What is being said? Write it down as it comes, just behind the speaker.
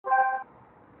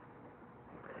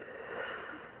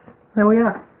There we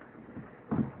are.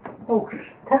 Oh,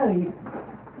 Teddy,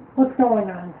 what's going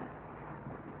on?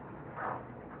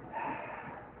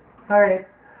 Alright,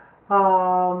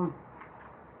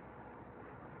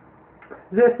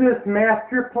 this is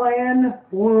Master Plan,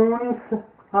 Wounds,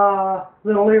 the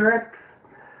lyrics.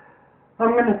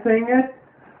 I'm gonna sing it.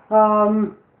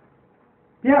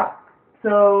 Yeah,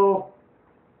 so,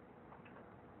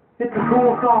 it's a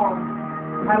cool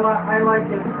song. I like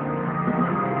it.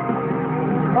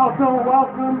 Also,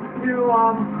 welcome to,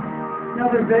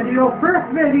 another video. First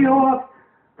video of,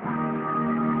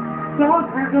 so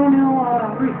I'm going to,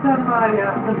 reset my,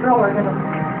 controller. I'm gonna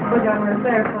put it on right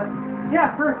there, but,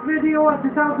 yeah, first video of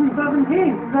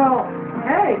 2017, so,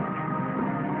 hey,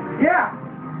 yeah,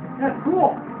 that's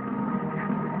cool.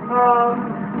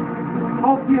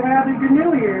 Hope you had a good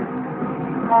New Year.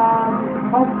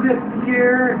 Hope this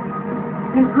year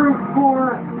improved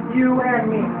for you and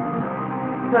me.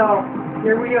 So,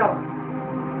 here we go.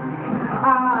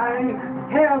 I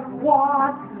have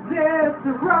walked this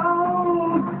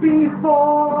road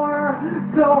before,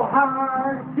 so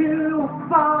hard to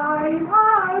find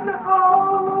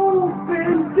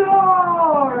unopened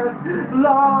doors.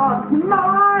 Lost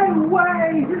my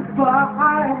way, but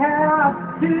I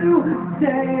have to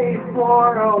stay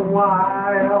for a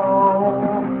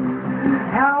while.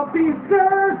 I'll be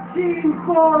searching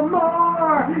for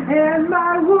more, and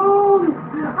my wounds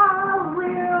are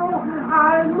real.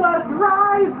 I must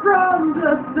rise from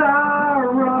the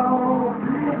sorrow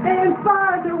and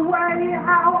find a way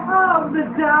out of the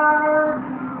dark.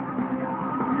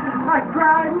 I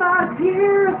cry my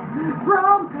tears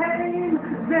from pain.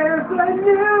 There's a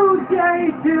new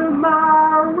day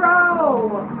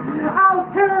tomorrow. I'll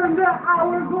turn the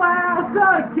hourglass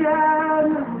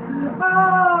again.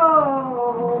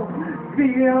 Oh,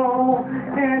 feel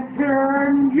and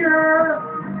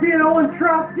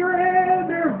trust your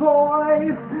inner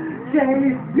voice.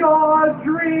 Chase your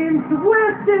dreams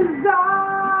with desire.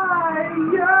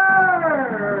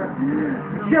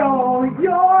 Show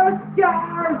your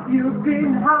scars you've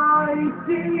been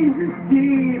hiding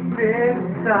deep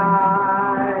inside.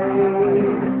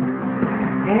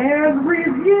 And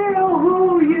reveal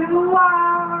who you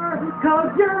are,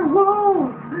 'cause your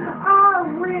wounds are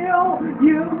real.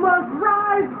 You must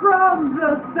rise from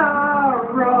the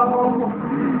sorrow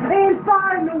and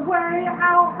find a way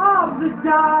out of the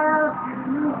dark.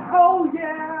 Oh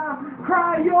yeah,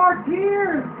 cry your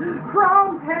tears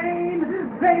from pain.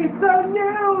 Face a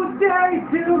new day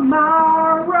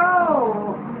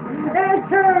tomorrow and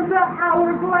turn the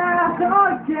hourglass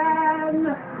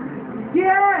again.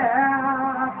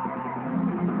 Yeah.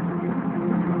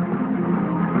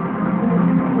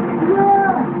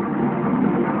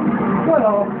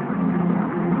 Hello.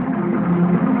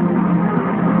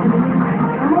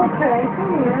 I'm okay.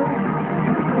 Come here.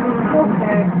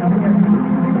 Okay. Come here.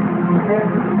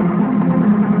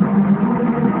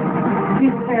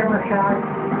 She's camera shy.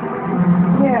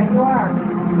 Yeah, you are.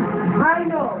 I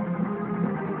know.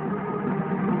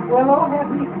 Well,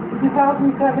 happy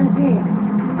 2017.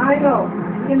 I know.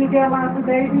 Gonna get lots of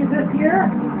babies this year.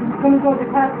 Gonna go to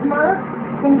PetSmart.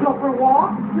 Gonna go for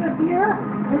walks this year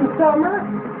in the summer.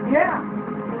 Yeah.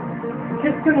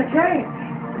 Just gonna change.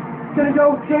 Gonna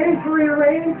go change,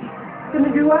 rearrange.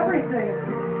 Gonna do everything.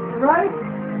 Right?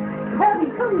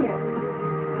 Teddy, come here.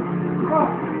 Oh.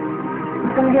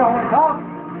 Gonna get one up.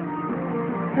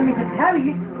 Gonna get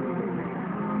Teddy.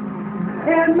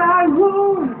 And my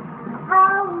wounds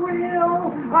are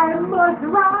real. I must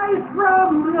rise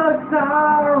from the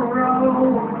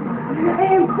sorrow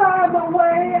and find a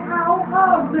way out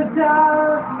of the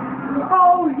dark.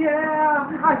 Oh yeah,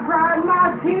 I cried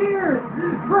my tears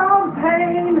from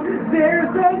pain.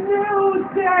 There's a new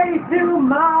day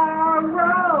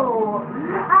tomorrow.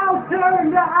 I'll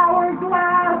turn the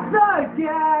hourglass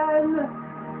again.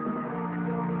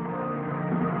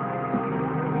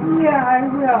 Yeah, I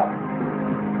will.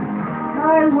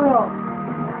 I will.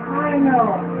 I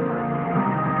know.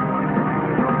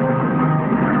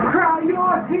 Cry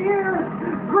your tears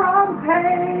from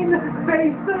pain.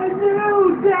 Face a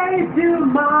new day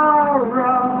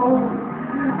tomorrow.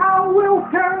 I will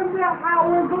turn the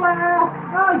hourglass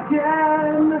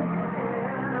again.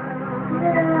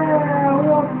 Yeah,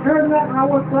 we'll turn the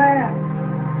hourglass.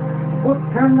 We'll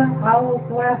turn the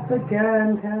hourglass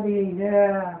again, Teddy.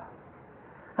 Yeah.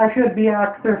 I should be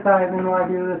exercising while I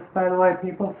do this, by the way,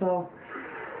 people, so.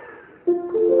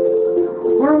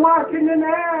 We're watching an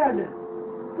ad.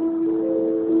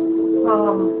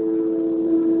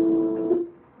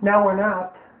 No, we're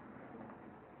not.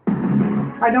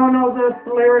 I don't know the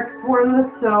lyrics for this,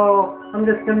 so I'm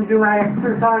just going to do my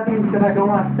exercising because I don't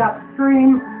want to stop the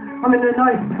stream I'm in a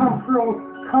nice,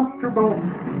 comfortable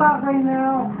spot right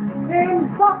now. And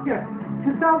fuck it.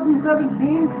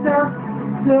 2017 starts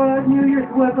the New Year's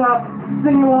with a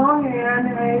sing-along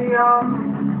and a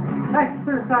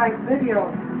exercise video.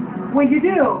 What you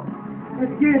do is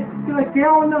you get a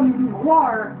gallon of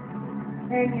water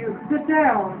and you sit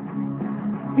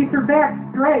down, keep your back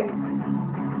straight,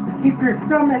 keep your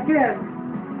stomach in,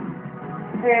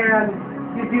 and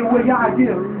you do what you gotta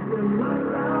do.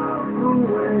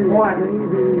 One.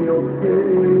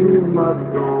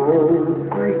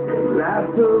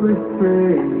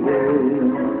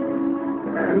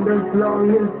 And as long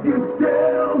as you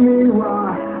tell me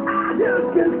why, I just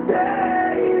can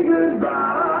say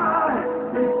goodbye.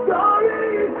 The story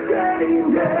is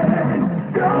changing,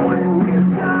 going with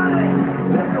time.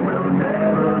 There will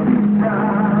never be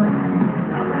time.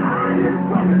 I'm hiding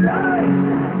from the light.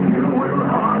 You will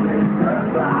hardly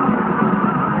survive.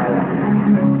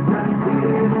 Just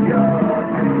keep your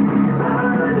dreams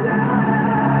alive.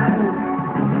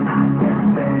 I can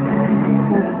make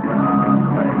the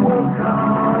something will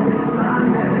come in my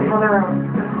name. Other arm.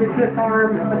 Get this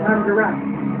arm a time to rest.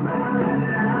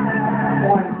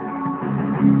 One.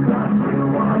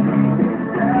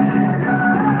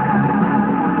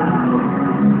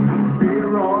 Fear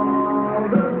all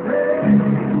the pain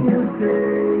you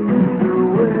take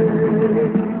away.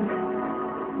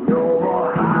 No more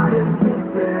hiding to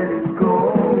let it go.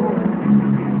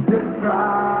 Just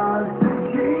try to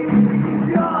keep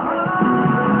your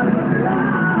heart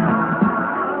alive.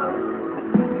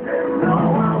 And no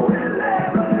one will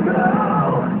ever know.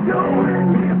 Don't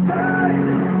be afraid.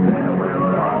 There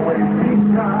will always be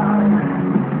time.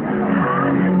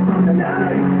 Hiding from the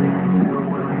night. You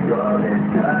will surely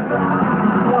survive.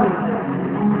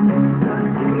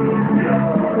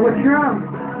 What's your arm?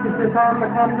 Get this arm a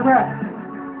time to rest.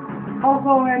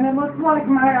 Also, and it looks like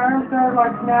my arms are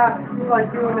like not like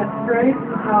doing it straight.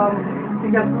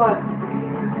 Because look,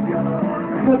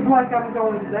 looks like I'm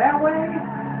going that way.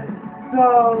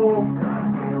 So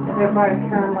if I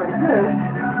turn like this,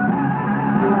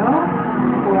 you know,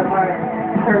 or if I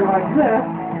turn like this,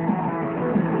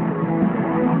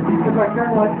 if I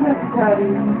turn like this,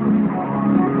 Teddy,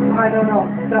 I don't know,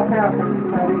 stuff happens,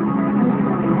 Teddy.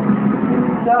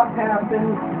 Stuff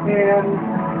happens, and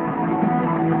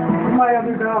my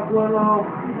other dog, Willow,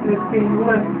 is being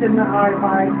lifted in the eye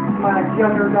by my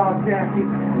younger dog, Jackie.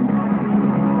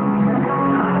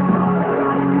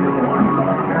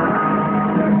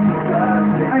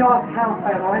 I lost count,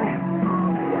 by the way.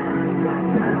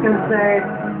 I was going to say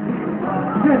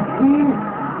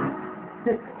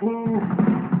 15, 16.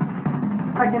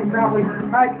 I can probably,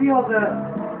 I feel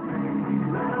the,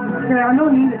 I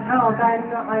don't need to count, I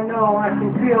know, I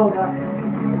can feel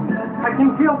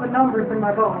the numbers in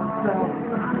my bones, so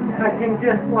I can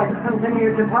just like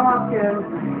continue to talk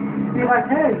and be like,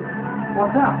 hey,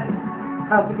 what's up?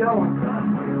 How's it going?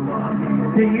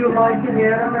 Do you like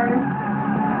anime?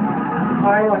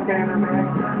 I like anime.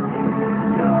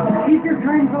 Keep your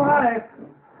dreams alive.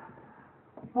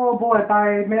 Oh boy,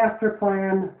 by Master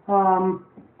Plan,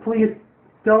 please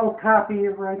don't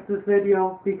copyright this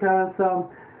video because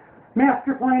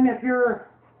Master Plan, if you're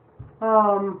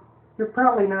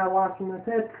probably not watching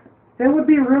this. It would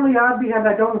be really odd because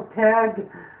I don't tag.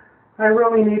 I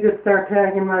really need to start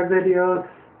tagging my videos.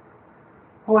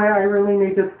 Boy, I really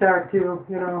need to start to,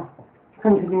 you know,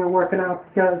 continue working out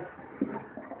because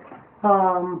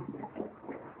I'm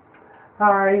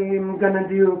gonna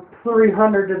do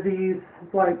 300 of these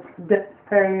like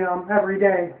every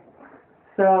day.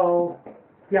 So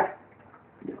yeah,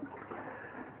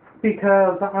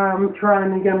 because I'm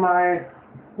trying to get my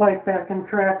life back in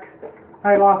track.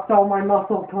 I lost all my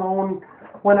muscle tone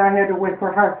when I had to wait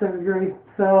for heart surgery.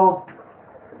 So,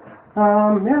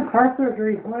 yeah, heart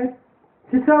surgery. Like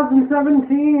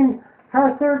 2017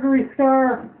 heart surgery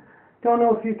scar. Don't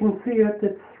know if you can see it.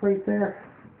 It's right there.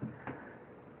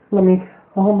 Let me.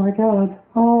 Oh my God.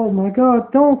 Oh my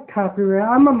God. Don't copyright.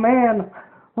 I'm a man.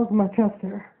 Look at my chest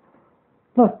hair.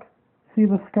 Look. See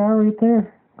the scar right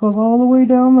there? Goes all the way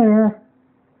down there.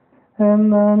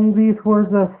 And then these were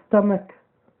the stomach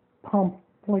pump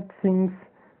like things.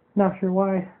 Not sure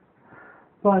why.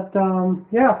 But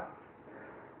yeah.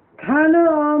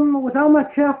 Kinda without my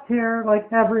chest hair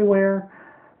like everywhere.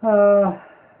 Yeah,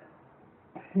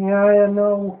 I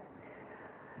know.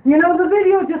 You know, the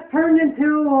video just turned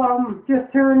into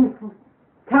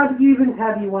even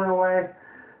Teddy went away.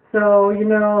 So, you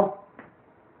know,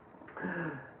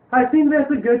 I think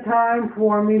that's a good time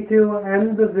for me to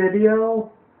end the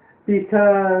video.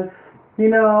 Because, you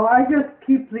know, I just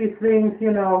keep these things,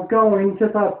 you know, going,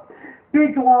 just a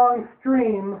big long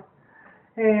stream,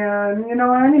 And, you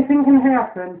know, anything can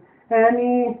happen.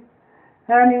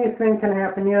 Anything can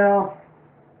happen, you know.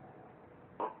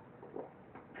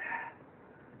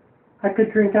 I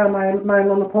could drink out of my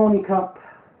Little Pony cup.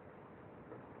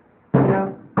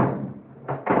 Yeah.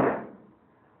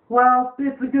 Well,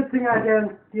 it's a good thing I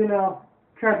didn't, you know,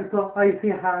 try to put icy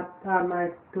hot on my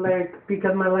leg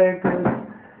because my leg is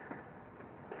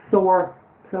sore.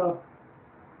 So,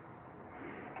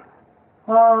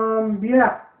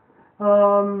 yeah.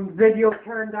 Video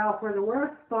turned out for the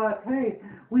worst, but hey,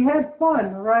 we had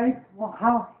fun, right?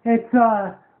 Well, it's,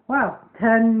 wow,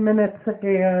 10 minutes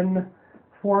and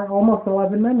for almost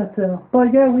 11 minutes now.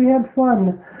 But yeah, we had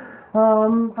fun.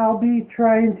 I'll be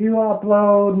trying to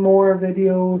upload more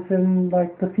videos in,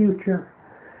 like, the future.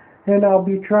 And I'll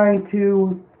be trying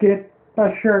to get a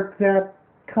shirt that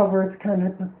covers kind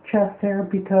of the chest hair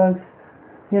because,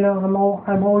 you know,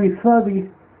 I'm always fuzzy.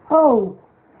 Oh!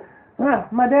 Ah,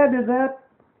 my dad did that.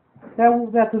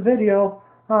 That's a video.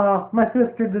 My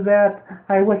sister did that.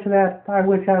 I wish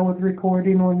I was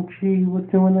recording when she was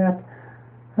doing that.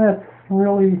 That's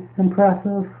really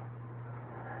impressive.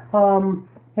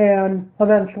 And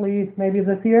eventually, maybe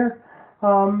this year,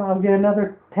 I'll get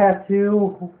another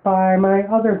tattoo by my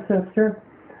other sister.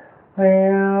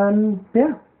 And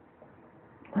yeah,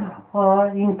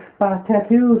 ink spot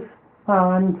tattoos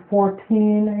on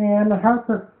 14 and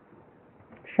Harper.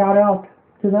 Shout out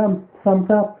to them. Thumbs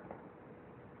up.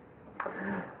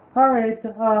 Alright,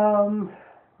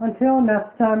 until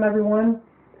next time, everyone,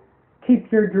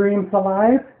 keep your dreams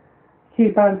alive.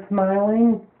 Keep on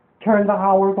smiling. Turn the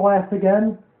hourglass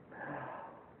again.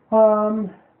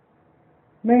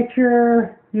 Make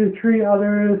sure you treat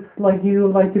others like you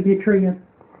like to be treated.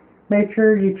 Make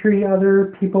sure you treat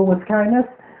other people with kindness.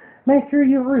 Make sure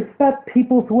you respect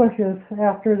people's wishes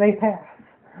after they pass.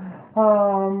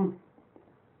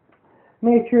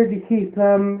 Make sure to keep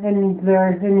them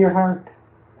in your heart.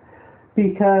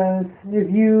 Because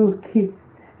if you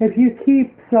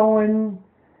keep someone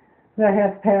that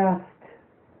has passed,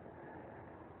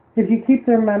 if you keep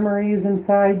their memories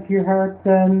inside your heart,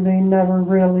 then they're never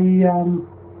really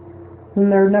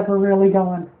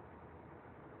gone.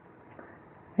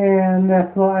 And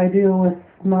that's what I do with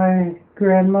my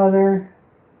grandmother,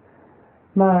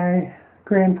 my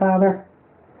grandfather,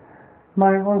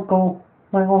 my uncle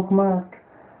Mark,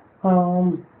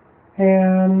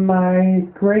 and my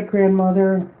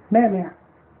great-grandmother, Mama,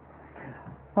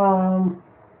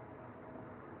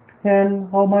 and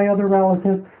all my other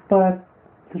relatives, but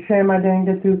it's a shame I didn't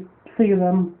get to see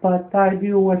them, but I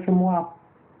do wish them well.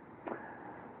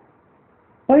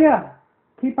 But yeah,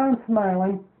 keep on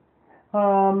smiling.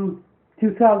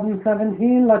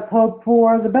 2017, let's hope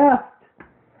for the best.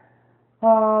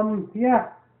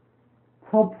 Yeah,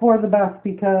 hope for the best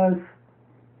because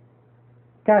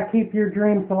gotta keep your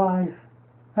dreams alive.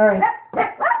 Alright.